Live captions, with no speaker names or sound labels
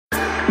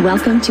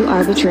Welcome to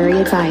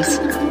Arbitrary Advice.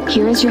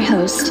 Here is your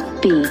host,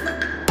 B.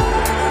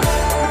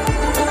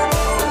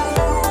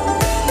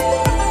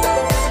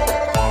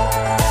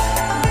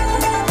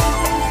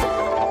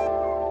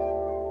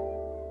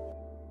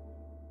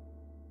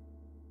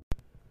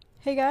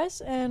 Hey guys,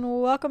 and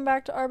welcome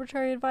back to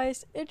Arbitrary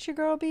Advice. It's your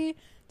girl B.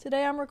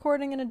 Today I'm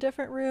recording in a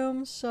different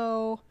room,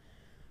 so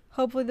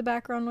hopefully the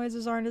background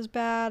noises aren't as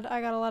bad. I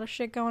got a lot of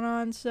shit going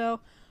on, so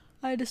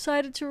I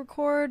decided to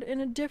record in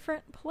a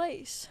different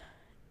place.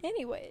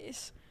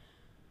 Anyways,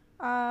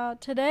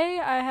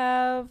 today I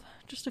have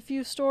just a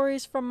few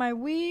stories from my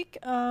week,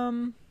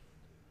 and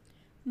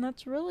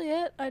that's really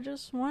it. I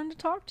just wanted to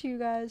talk to you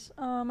guys.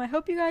 I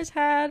hope you guys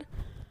had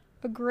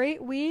a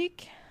great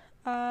week.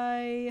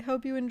 I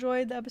hope you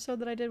enjoyed the episode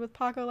that I did with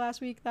Paco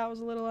last week. That was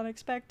a little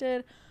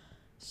unexpected.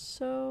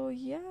 So,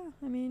 yeah,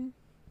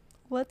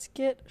 let's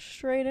get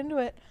straight into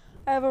it.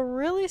 I have a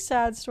really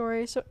sad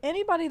story. So,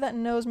 anybody that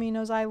knows me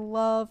knows I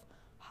love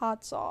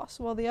hot sauce.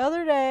 Well, the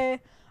other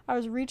day, I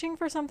was reaching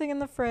for something in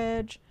the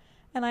fridge,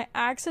 and I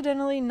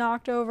accidentally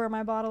knocked over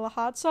my bottle of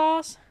hot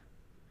sauce.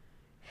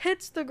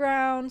 Hits the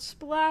ground,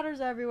 splatters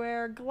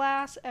everywhere,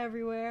 glass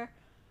everywhere.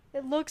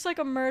 It looks like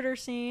a murder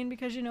scene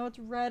because, it's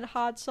red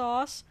hot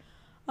sauce.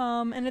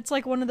 And it's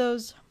like one of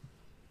those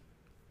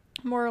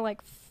more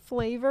like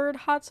flavored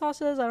hot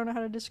sauces. I don't know how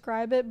to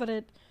describe it, but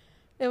it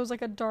was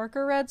like a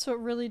darker red, so it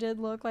really did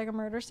look like a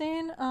murder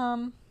scene.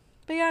 But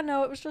yeah,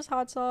 no, it was just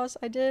hot sauce.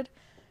 I did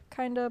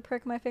kind of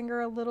prick my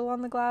finger a little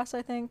on the glass,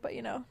 I think, but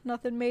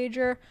nothing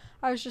major.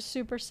 I was just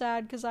super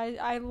sad because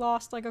I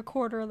lost like a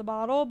quarter of the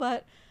bottle,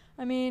 but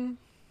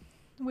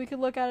we could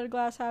look at it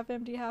glass half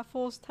empty, half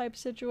full type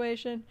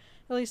situation.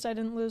 At least I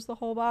didn't lose the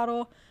whole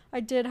bottle. I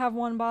did have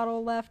one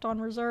bottle left on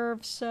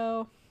reserve,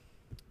 so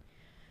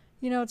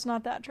it's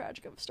not that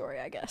tragic of a story,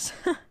 I guess.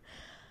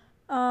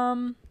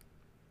 I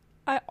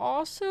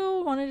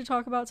also wanted to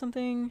talk about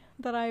something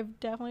that I've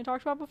definitely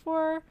talked about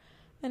before,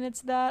 and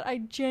it's that I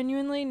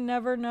genuinely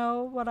never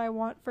know what I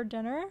want for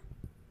dinner.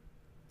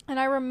 And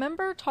I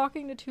remember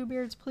talking to Two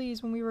Beards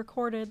Please when we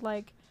recorded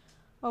like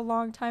a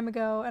long time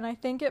ago, and I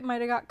think it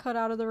might have got cut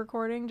out of the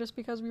recording just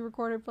because we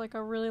recorded for like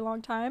a really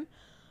long time.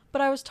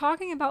 But I was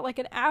talking about like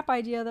an app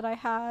idea that I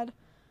had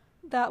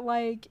that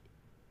like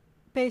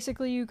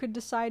basically you could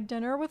decide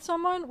dinner with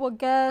someone. Well,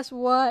 guess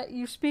what?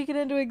 You speak it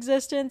into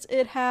existence,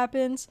 it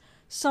happens.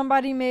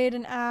 Somebody made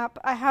an app.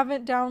 I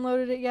haven't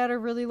downloaded it yet or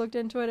really looked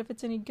into it if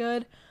it's any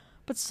good.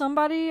 But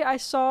I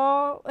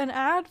saw an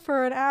ad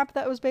for an app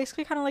that was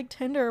basically kind of like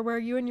Tinder, where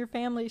you and your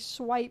family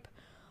swipe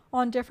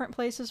on different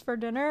places for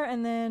dinner,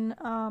 and then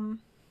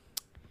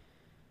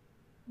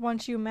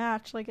once you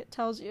match, like it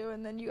tells you,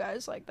 and then you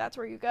guys like that's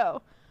where you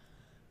go.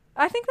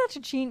 I think that's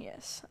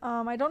genius.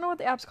 I don't know what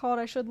the app's called.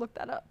 I should look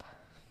that up.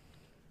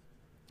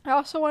 I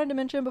also wanted to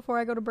mention before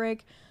I go to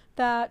break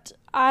that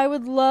I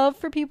would love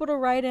for people to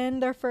write in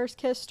their first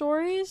kiss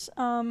stories.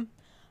 I'm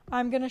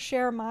gonna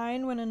share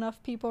mine when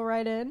enough people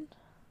write in.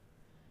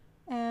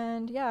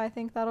 And yeah, I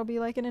think that'll be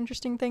like an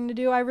interesting thing to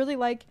do. I really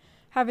like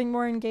having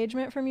more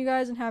engagement from you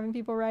guys and having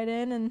people write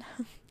in, and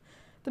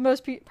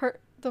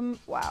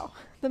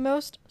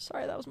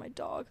sorry, that was my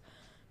dog.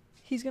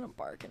 He's gonna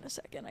bark in a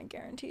second, I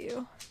guarantee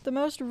you. The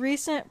most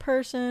recent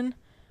person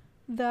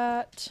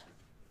that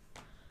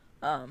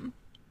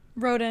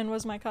wrote in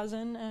was my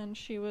cousin, and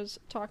she was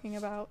talking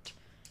about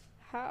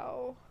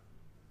how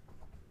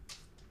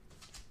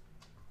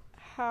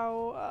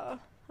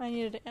I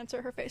needed to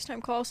answer her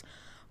FaceTime calls,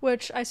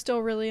 which I still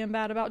really am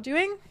bad about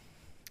doing.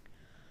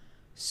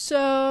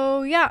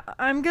 So, yeah,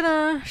 I'm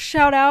gonna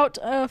shout out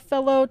a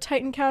fellow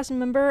Titancast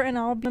member, and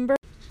I'll be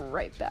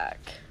right back.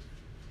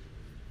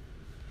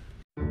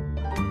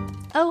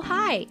 Oh,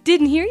 hi.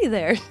 Didn't hear you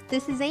there.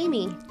 This is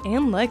Amy.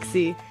 And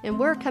Lexi. And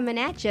we're coming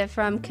at you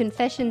from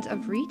Confessions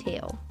of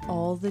Retail.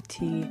 All the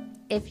tea.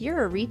 If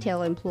you're a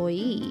retail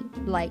employee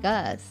like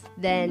us,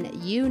 then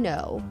you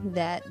know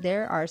that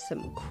there are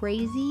some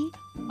crazy,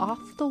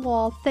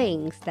 off-the-wall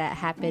things that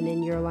happen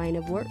in your line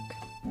of work.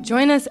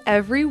 Join us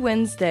every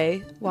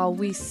Wednesday while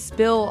we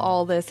spill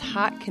all this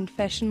hot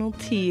confessional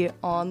tea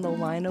on the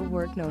line of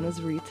work known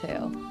as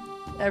retail.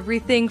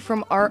 Everything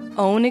from our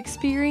own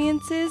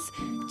experiences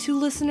to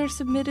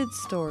listener-submitted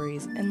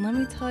stories. And let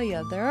me tell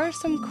you, there are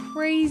some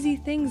crazy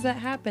things that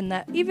happen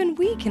that even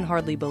we can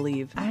hardly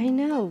believe. I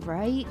know,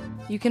 right?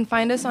 You can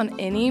find us on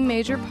any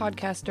major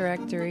podcast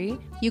directory.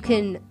 You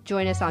can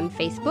join us on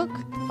Facebook,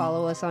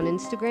 follow us on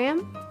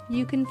Instagram.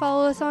 You can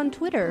follow us on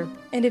Twitter.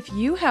 And if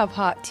you have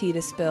hot tea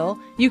to spill,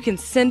 you can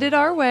send it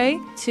our way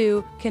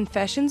to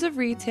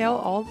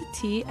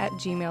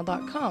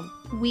confessionsofretailallthetea@gmail.com.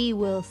 We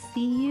will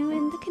see you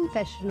in the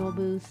confessional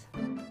booth. I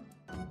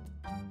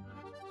want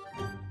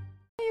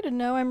you to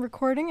know I'm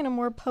recording in a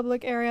more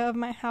public area of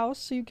my house,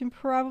 so you can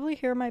probably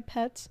hear my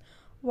pets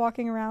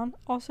walking around.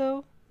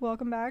 Also,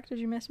 welcome back. Did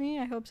you miss me?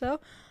 I hope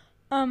so.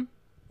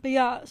 But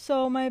yeah,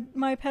 so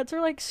my pets are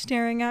like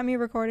staring at me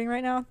recording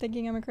right now,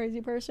 thinking I'm a crazy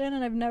person,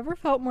 and I've never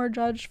felt more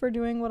judged for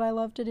doing what I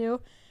love to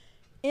do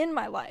in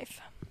my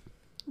life.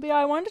 But yeah,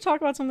 I wanted to talk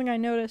about something I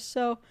noticed.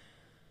 So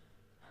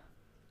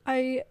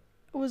I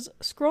was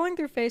scrolling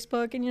through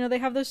Facebook, and, you know, they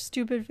have those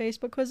stupid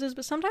Facebook quizzes,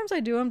 but sometimes I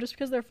do them just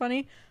because they're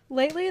funny.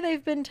 Lately,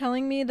 they've been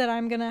telling me that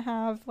I'm gonna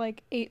have,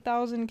 like,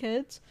 8,000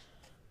 kids.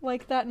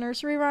 Like that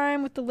nursery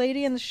rhyme with the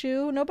lady and the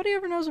shoe. Nobody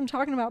ever knows what I'm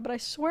talking about, but I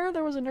swear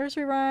there was a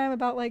nursery rhyme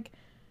about, like,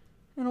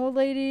 an old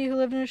lady who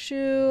lived in a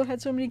shoe,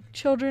 had so many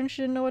children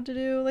she didn't know what to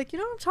do. Like, you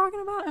know what I'm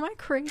talking about? Am I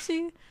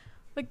crazy?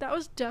 Like, that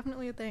was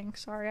definitely a thing.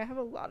 Sorry, I have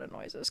a lot of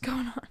noises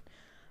going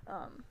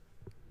on.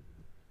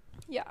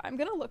 Yeah, I'm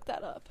gonna look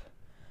that up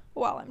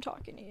while I'm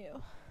talking to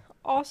you.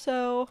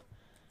 Also,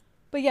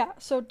 but yeah,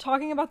 so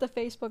talking about the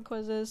Facebook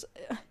quizzes,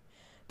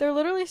 they're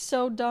literally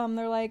so dumb.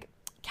 They're like,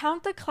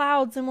 count the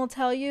clouds and we'll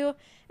tell you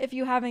if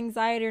you have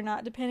anxiety or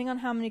not, depending on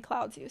how many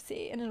clouds you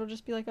see. And it'll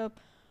just be like a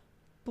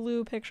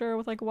blue picture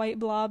with like white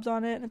blobs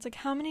on it, and it's like,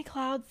 how many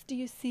clouds do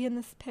you see in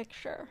this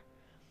picture?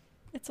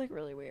 It's like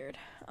really weird.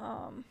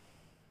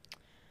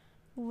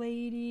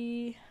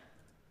 Lady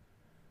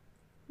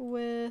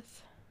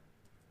with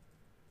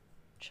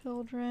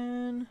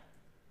children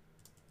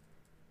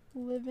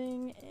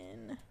living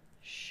in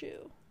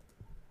shoe.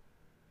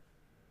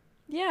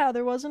 Yeah,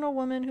 there wasn't a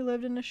woman who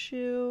lived in a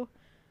shoe.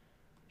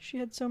 She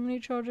had so many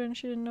children,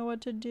 she didn't know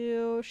what to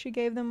do. She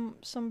gave them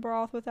some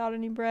broth without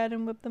any bread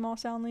and whipped them all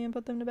soundly and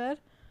put them to bed.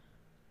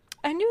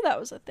 I knew that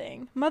was a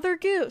thing. Mother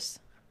Goose.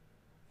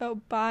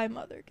 Oh, bye,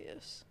 Mother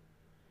Goose.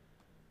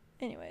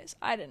 Anyways,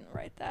 I didn't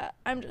write that.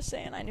 I'm just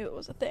saying I knew it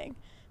was a thing.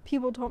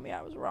 People told me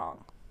I was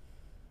wrong.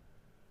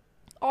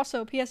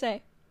 Also,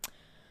 PSA.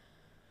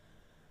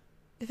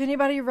 If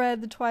anybody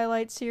read the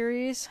Twilight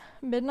series,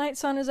 Midnight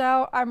Sun is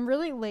out. I'm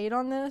really late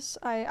on this.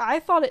 I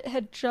thought it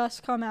had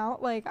just come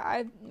out. Like,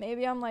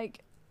 maybe I'm, like,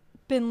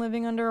 been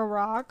living under a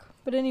rock.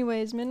 But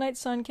anyways, Midnight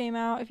Sun came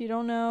out. If you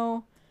don't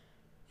know,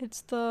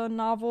 it's the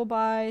novel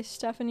by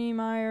Stephenie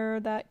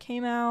Meyer that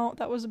came out.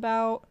 That was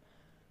about,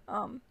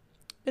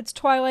 it's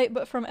Twilight,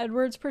 but from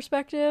Edward's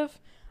perspective.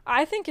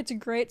 I think it's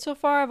great so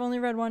far. I've only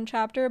read one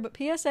chapter. But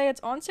PSA, it's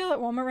on sale at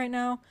Walmart right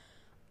now.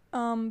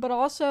 But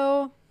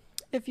also,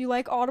 if you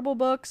like Audible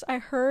books, I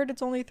heard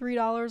it's only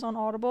 $3 on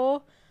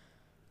Audible,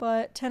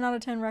 but 10 out of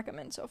 10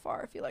 recommend so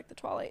far if you like the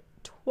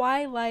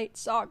Twilight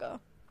Saga.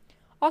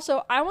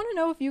 Also, I want to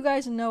know if you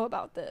guys know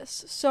about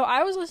this. So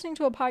I was listening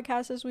to a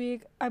podcast this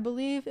week. I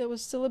believe it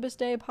was Syllabus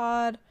Day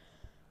Pod.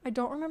 I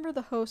don't remember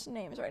the host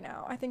names right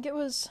now. I think it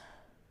was,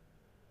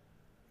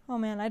 oh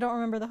man, I don't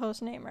remember the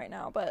host name right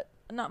now, but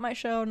not my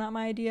show, not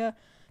my idea.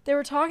 They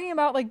were talking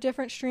about, like,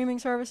 different streaming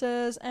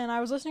services, and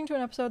I was listening to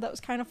an episode that was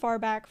kind of far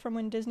back from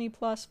when Disney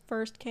Plus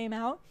first came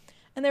out,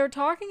 and they were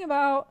talking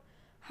about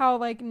how,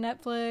 like,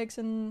 Netflix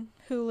and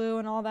Hulu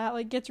and all that,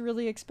 like, gets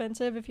really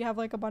expensive if you have,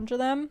 like, a bunch of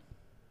them.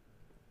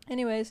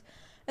 Anyways,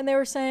 and they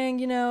were saying,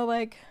 you know,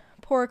 like,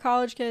 poor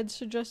college kids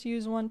should just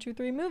use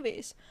 1-2-3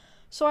 movies.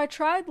 So I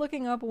tried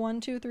looking up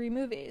 1-2-3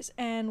 movies,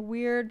 and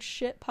weird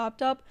shit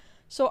popped up.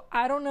 So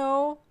I don't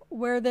know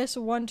where this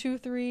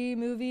 1-2-3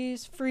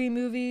 movies, free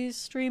movies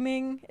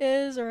streaming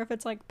is, or if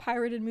it's like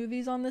pirated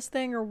movies on this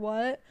thing or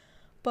what,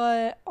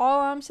 but all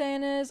I'm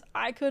saying is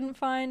I couldn't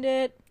find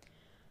it.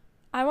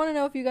 I want to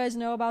know if you guys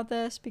know about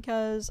this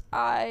because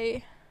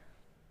I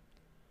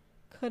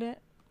couldn't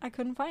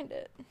find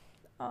it.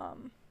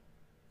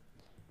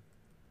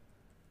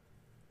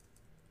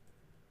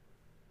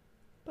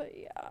 But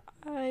yeah,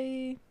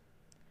 I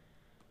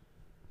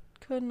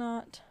could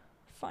not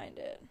find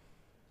it.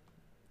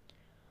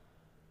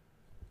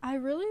 I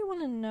really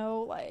want to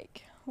know,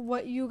 like,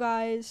 what you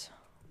guys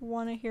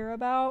want to hear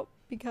about,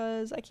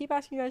 because I keep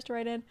asking you guys to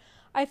write in.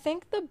 I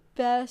think the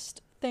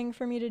best thing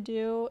for me to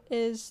do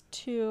is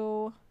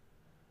to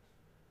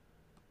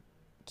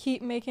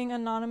keep making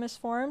anonymous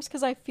forums,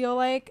 because I feel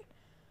like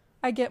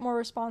I get more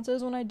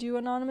responses when I do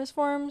anonymous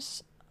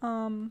forums,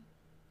 and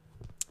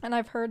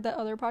I've heard that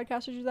other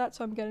podcasters do that,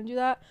 so I'm gonna do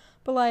that.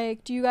 But,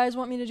 like, do you guys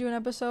want me to do an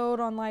episode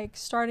on, like,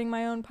 starting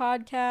my own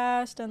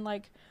podcast and,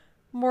 like,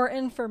 more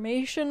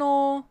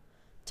informational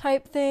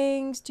type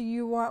things? Do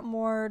you want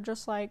more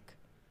just, like,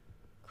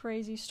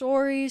 crazy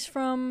stories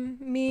from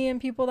me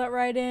and people that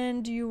write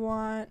in? Do you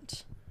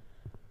want...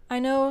 I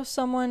know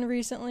someone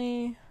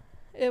recently,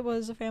 it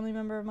was a family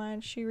member of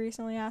mine, she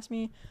recently asked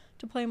me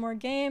to play more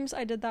games.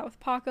 I did that with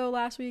Paco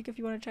last week, if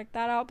you want to check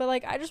that out. But,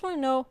 like, I just want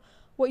to know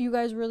what you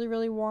guys really,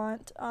 really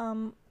want.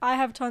 I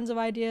have tons of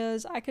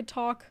ideas. I could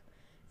talk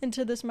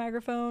into this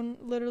microphone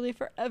literally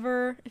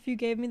forever if you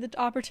gave me the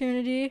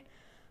opportunity.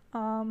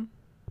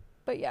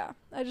 But yeah,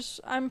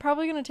 I'm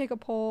probably going to take a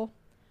poll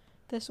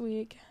this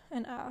week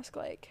and ask,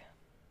 like,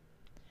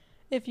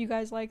 if you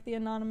guys like the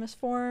anonymous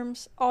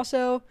forums.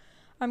 Also,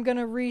 I'm going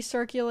to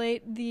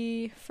recirculate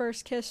the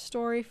First Kiss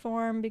story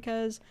form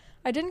because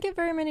I didn't get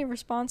very many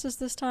responses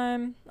this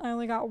time. I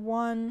only got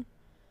one,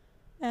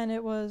 and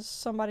it was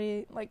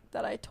somebody, like,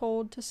 that I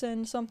told to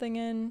send something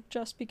in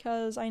just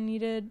because I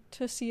needed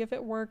to see if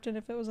it worked and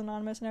if it was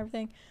anonymous and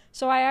everything.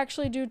 So I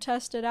actually do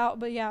test it out,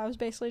 but yeah, it was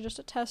basically just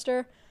a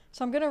tester.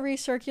 So I'm going to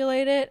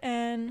recirculate it,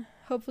 and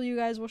hopefully you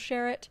guys will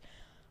share it.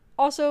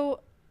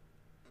 Also,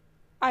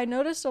 I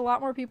noticed a lot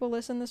more people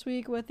listen this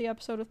week with the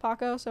episode with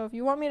Paco, so if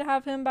you want me to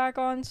have him back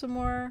on some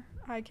more,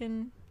 I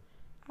can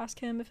ask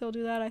him if he'll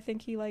do that. I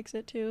think he likes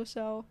it too,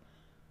 so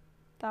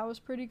that was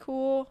pretty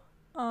cool.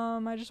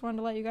 I just wanted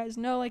to let you guys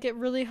know, like, it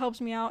really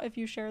helps me out if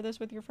you share this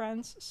with your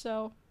friends,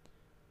 so,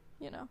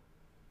 you know,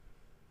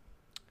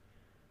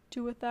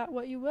 do with that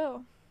what you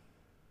will.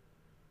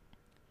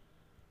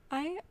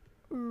 I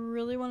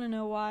really want to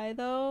know why,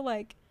 though.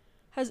 Like,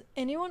 has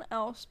anyone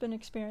else been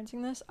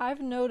experiencing this?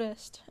 I've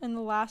noticed in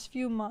the last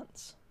few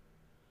months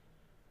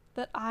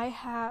that I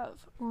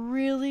have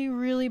really,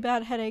 really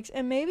bad headaches,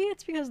 and maybe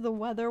it's because the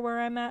weather where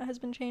I'm at has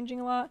been changing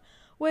a lot,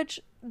 which,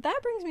 that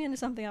brings me into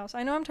something else.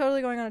 I know I'm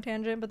totally going on a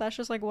tangent, but that's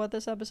just, like, what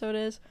this episode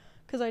is,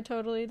 because I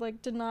totally,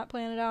 like, did not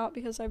plan it out,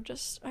 because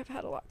I've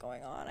had a lot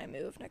going on. I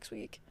move next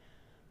week.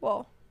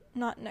 Well,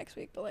 not next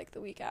week, but, like,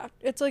 the week after.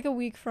 It's, like, a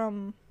week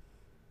from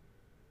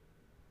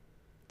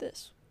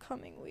this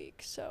coming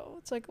week, so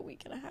it's, like, a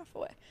week and a half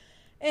away.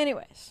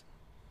 Anyways,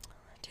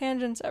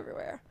 tangents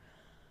everywhere.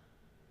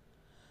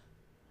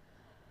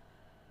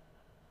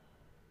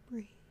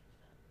 Breathe.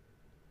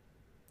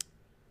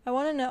 I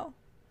want to know,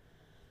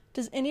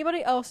 does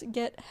anybody else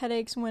get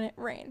headaches when it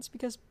rains?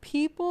 Because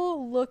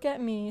people look at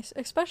me,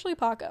 especially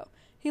Paco.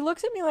 He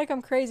looks at me like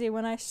I'm crazy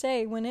when I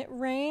say when it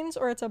rains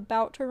or it's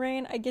about to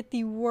rain, I get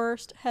the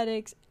worst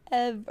headaches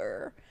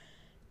ever.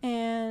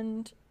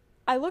 And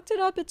I looked it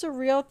up. It's a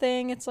real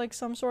thing. It's like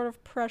some sort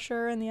of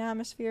pressure in the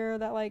atmosphere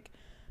that, like,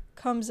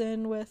 comes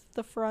in with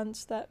the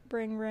fronts that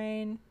bring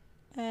rain.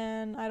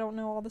 And I don't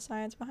know all the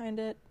science behind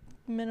it.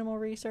 Minimal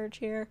research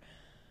here.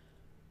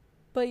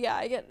 But yeah,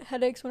 I get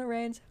headaches when it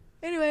rains.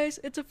 Anyways,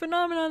 it's a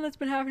phenomenon that's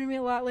been happening to me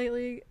a lot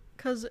lately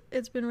because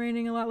it's been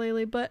raining a lot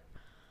lately. But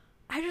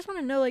I just want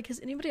to know, like, has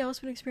anybody else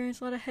been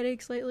experiencing a lot of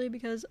headaches lately?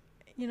 Because,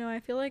 you know,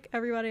 I feel like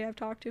everybody I've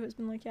talked to has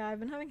been like, yeah, I've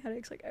been having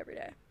headaches, like, every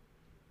day.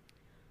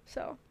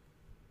 So,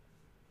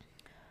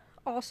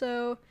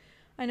 also,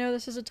 I know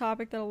this is a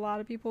topic that a lot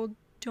of people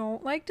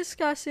don't like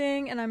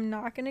discussing, and I'm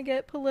not going to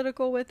get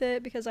political with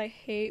it because I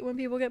hate when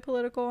people get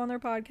political on their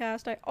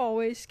podcast. I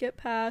always skip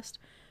past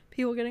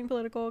people getting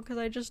political because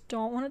I just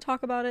don't want to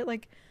talk about it.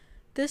 Like,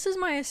 this is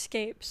my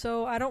escape,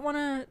 so I don't want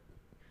to,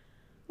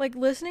 like,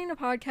 listening to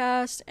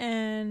podcasts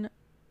and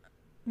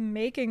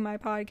making my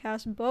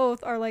podcast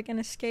both are, like, an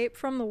escape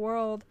from the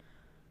world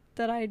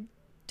that I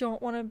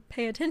don't want to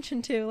pay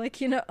attention to. Like,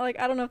 you know, like,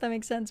 I don't know if that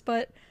makes sense,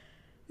 but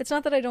it's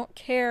not that I don't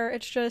care,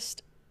 it's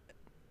just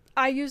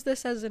I use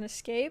this as an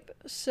escape,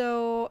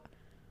 so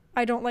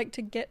I don't like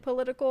to get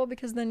political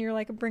because then you're,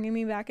 like, bringing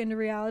me back into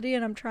reality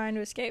and I'm trying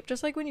to escape.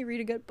 Just like when you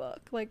read a good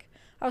book. Like,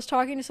 I was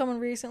talking to someone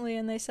recently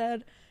and they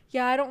said,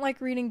 yeah, I don't like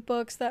reading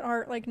books that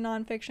aren't, like,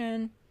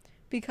 nonfiction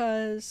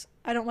because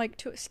I don't like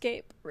to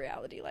escape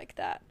reality like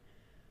that.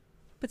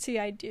 But see,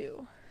 I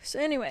do. So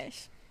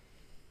anyways,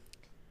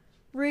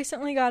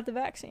 recently got the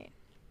vaccine.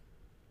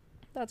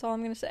 That's all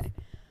I'm going to say.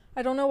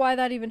 I don't know why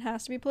that even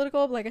has to be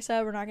political, but like I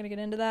said, we're not going to get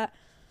into that.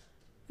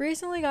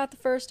 Recently got the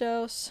first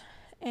dose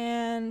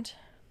and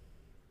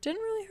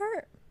didn't really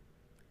hurt.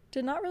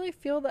 Did not really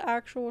feel the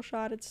actual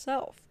shot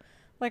itself.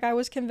 Like, I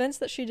was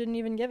convinced that she didn't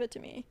even give it to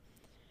me.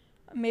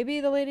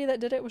 Maybe the lady that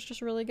did it was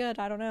just really good.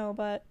 I don't know,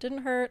 but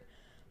didn't hurt.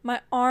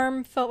 My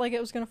arm felt like it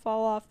was going to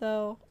fall off,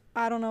 though.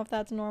 I don't know if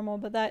that's normal,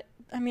 but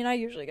I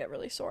usually get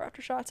really sore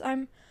after shots.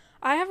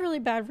 I have really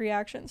bad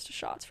reactions to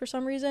shots for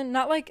some reason.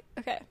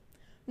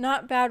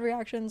 Not bad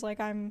reactions like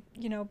I'm,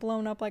 you know,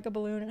 blown up like a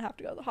balloon and have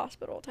to go to the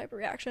hospital type of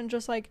reaction.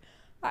 Just, like,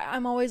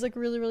 I'm always, like,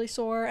 really, really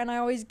sore, and I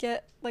always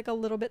get, like, a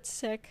little bit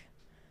sick,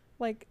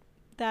 like,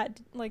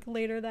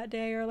 later that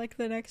day or, like,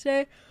 the next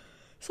day.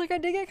 So, like, I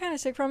did get kind of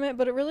sick from it,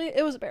 but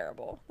it was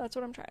bearable. That's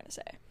what I'm trying to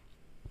say.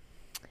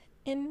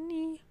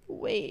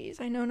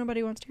 Anyways, I know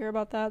nobody wants to hear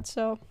about that,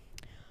 so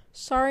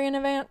sorry in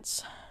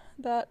advance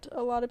that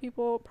a lot of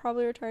people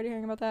probably are tired of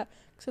hearing about that,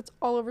 because it's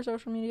all over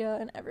social media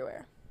and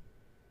everywhere.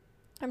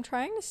 I'm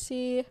trying to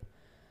see...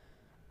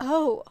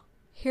 Oh,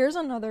 here's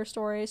another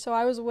story. So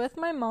I was with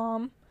my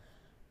mom.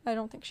 I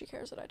don't think she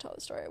cares that I tell the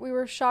story. We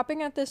were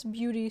shopping at this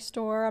beauty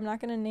store. I'm not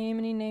going to name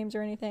any names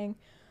or anything.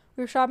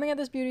 We were shopping at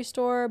this beauty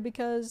store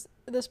because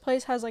this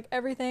place has, like,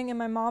 everything, and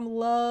my mom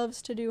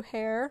loves to do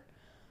hair,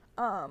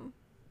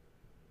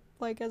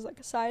 like, as, like,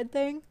 a side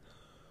thing.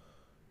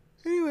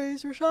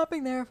 Anyways, we're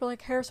shopping there for,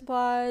 like, hair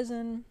supplies,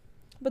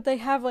 but they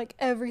have, like,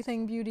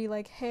 everything beauty,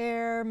 like,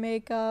 hair,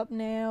 makeup,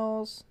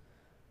 nails,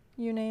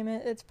 you name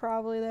it, it's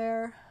probably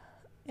there.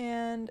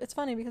 And it's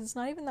funny because it's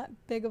not even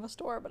that big of a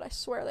store, but I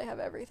swear they have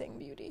everything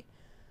beauty.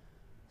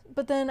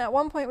 But then at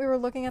one point we were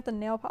looking at the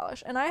nail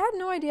polish, and I had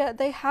no idea.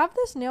 They have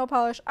this nail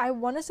polish. I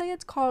want to say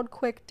it's called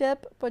Quick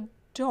Dip, but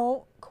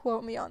don't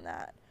quote me on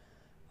that.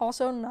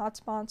 Also not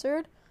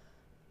sponsored.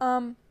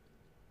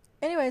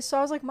 Anyway, so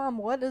I was like, Mom,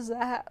 what is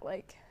that?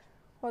 Like,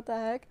 what the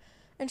heck?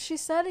 And she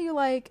said you,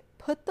 like,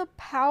 put the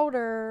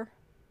powder...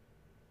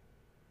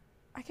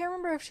 I can't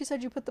remember if she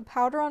said you put the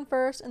powder on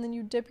first and then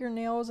you dip your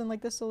nails in,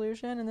 like, the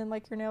solution and then,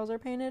 like, your nails are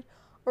painted,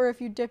 or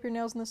if you dip your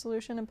nails in the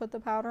solution and put the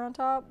powder on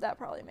top. That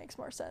probably makes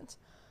more sense.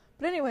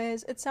 But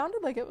anyways, it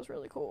sounded like it was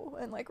really cool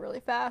and, like, really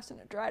fast and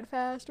it dried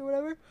fast or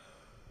whatever.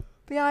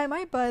 But yeah, I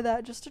might buy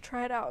that just to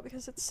try it out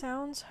because it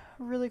sounds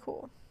really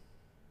cool.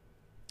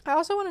 I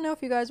also want to know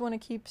if you guys want to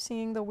keep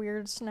seeing the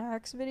weird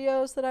snacks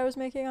videos that I was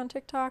making on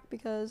TikTok,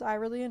 because I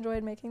really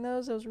enjoyed making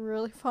those. It was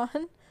really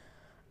fun.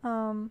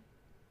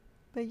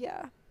 But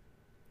yeah,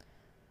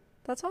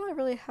 that's all I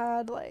really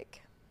had,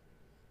 like,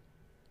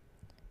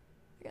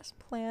 I guess,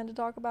 planned to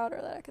talk about,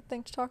 or that I could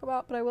think to talk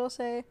about. But I will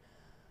say,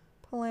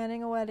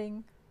 planning a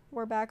wedding.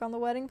 We're back on the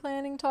wedding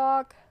planning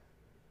talk.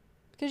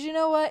 Because you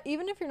know what?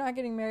 Even if you're not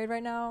getting married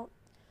right now,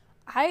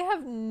 I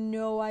have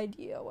no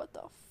idea what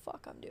the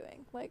fuck I'm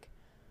doing. Like,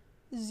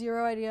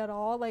 zero idea at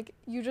all. Like,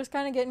 you just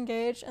kind of get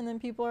engaged, and then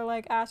people are,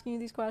 like, asking you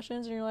these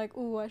questions, and you're like,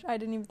 ooh, I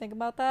didn't even think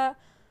about that.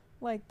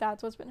 Like,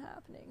 that's what's been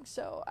happening.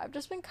 So I've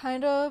just been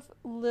kind of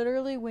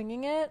literally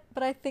winging it.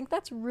 But I think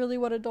that's really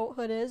what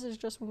adulthood is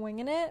just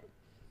winging it.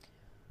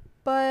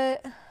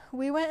 But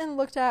we went and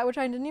looked at, which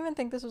I didn't even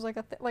think this was like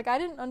a like, I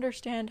didn't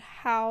understand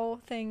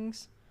how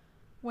things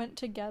went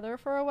together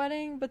for a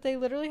wedding. But they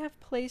literally have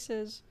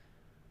places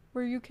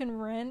where you can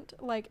rent,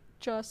 like,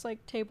 just,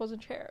 like, tables and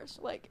chairs.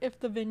 Like, if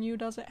the venue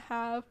doesn't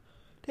have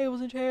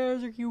tables and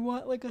chairs, or you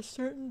want, like, a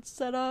certain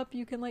setup,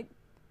 you can, like,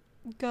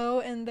 go,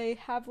 and they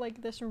have,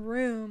 like, this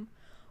room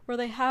where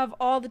they have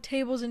all the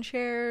tables and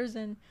chairs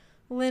and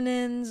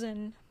linens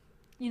and,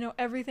 you know,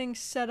 everything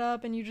set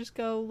up, and you just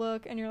go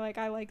look, and you're like,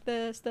 I like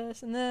this,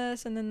 this, and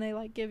this, and then they,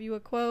 like, give you a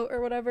quote or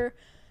whatever.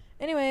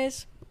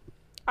 Anyways,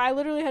 I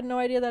literally had no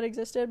idea that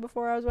existed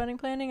before I was wedding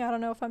planning. I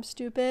don't know if I'm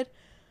stupid,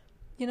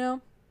 you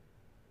know?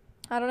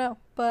 I don't know,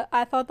 but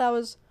I thought that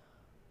was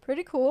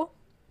pretty cool.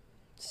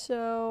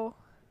 So,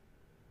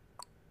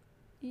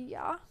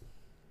 yeah.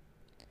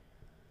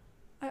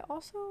 I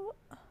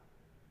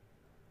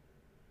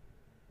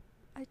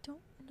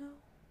don't know.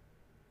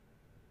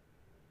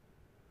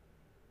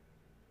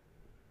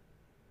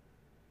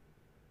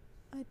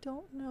 I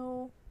don't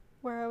know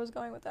where I was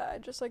going with that. I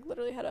just, like,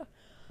 literally had a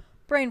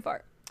brain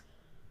fart.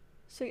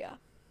 So, yeah.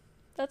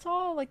 That's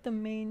all, like, the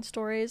main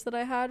stories that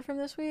I had from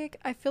this week.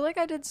 I feel like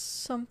I did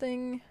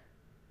something...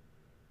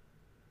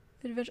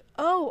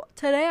 Oh,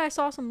 today I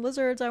saw some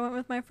lizards. I went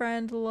with my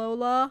friend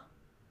Lola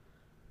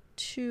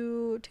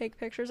to take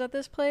pictures at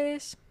this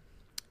place.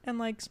 And,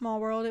 like, Small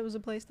World, it was a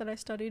place that I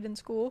studied in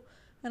school,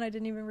 and I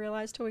didn't even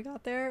realize till we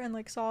got there and,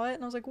 like, saw it,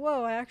 and I was like,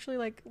 whoa, I actually,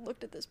 like,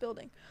 looked at this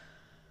building.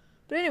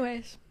 But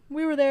anyways,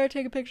 we were there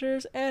taking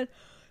pictures, and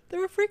there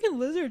were freaking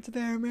lizards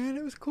there, man.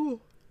 It was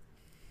cool.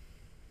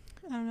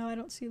 I don't know, I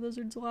don't see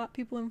lizards a lot.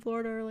 People in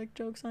Florida are like,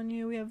 joke's on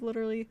you. We have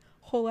literally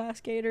whole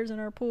ass gators in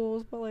our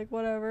pools, but, like,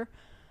 whatever.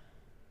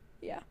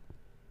 Yeah.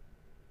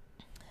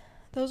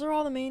 Those are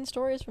all the main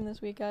stories from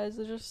this week, guys.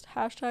 They're just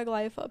hashtag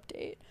life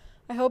update.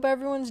 I hope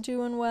everyone's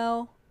doing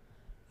well.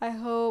 I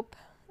hope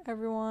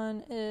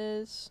everyone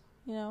is,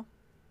 you know,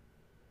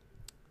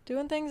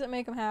 doing things that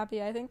make them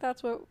happy. I think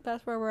that's where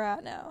we're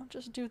at now.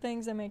 Just do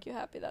things that make you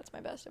happy. That's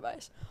my best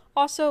advice.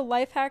 Also,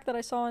 life hack that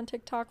I saw on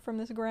TikTok from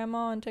this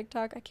grandma on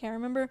TikTok. I can't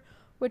remember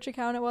which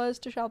account it was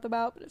to shout them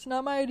out, but it's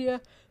not my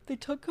idea. They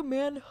took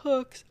command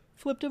hooks,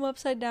 flipped them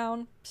upside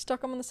down, stuck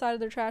them on the side of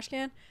their trash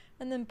can,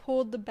 and then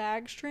pulled the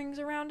bag strings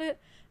around it.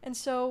 And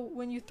so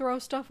when you throw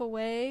stuff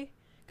away,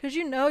 because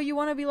you know you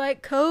want to be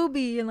like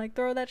Kobe and, like,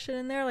 throw that shit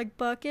in there like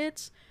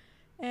buckets,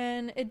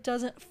 and it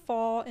doesn't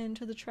fall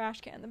into the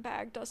trash can. The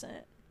bag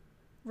doesn't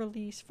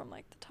release from,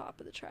 like, the top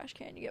of the trash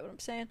can. You get what I'm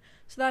saying?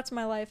 So that's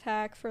my life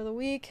hack for the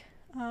week.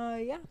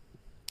 Yeah.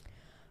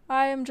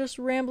 I am just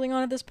rambling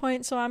on at this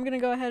point, so I'm going to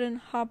go ahead and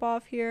hop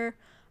off here.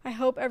 I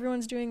hope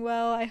everyone's doing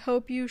well. I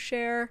hope you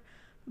share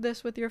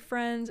this with your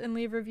friends and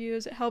leave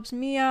reviews. It helps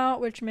me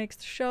out, which makes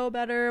the show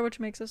better,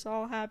 which makes us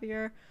all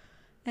happier.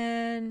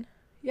 And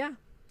yeah,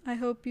 I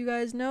hope you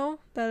guys know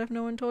that if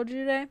no one told you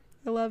today,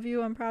 I love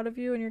you, I'm proud of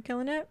you, and you're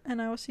killing it,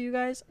 and I will see you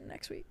guys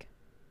next week.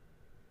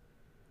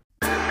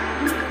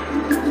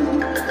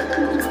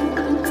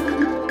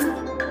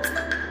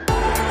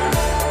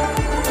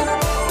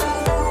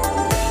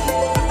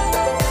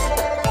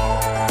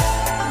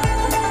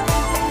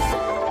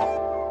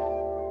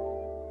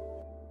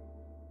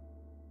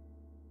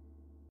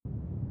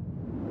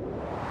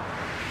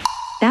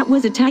 That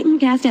was a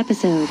Titancast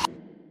episode.